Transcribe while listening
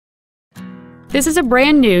This is a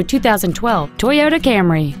brand new 2012 Toyota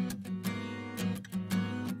Camry.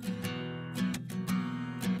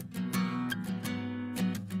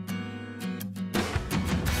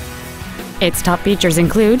 Its top features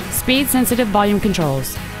include speed-sensitive volume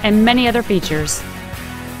controls and many other features.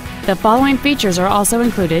 The following features are also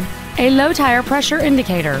included: a low tire pressure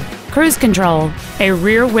indicator, cruise control, a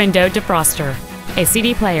rear window defroster, a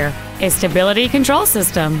CD player, a stability control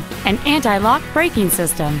system, an anti-lock braking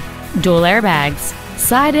system, dual airbags,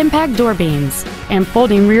 side impact door beams, and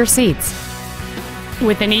folding rear seats.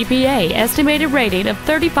 With an EPA estimated rating of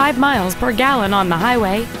 35 miles per gallon on the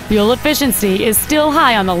highway, fuel efficiency is still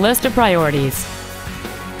high on the list of priorities.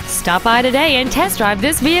 Stop by today and test drive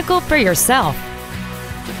this vehicle for yourself.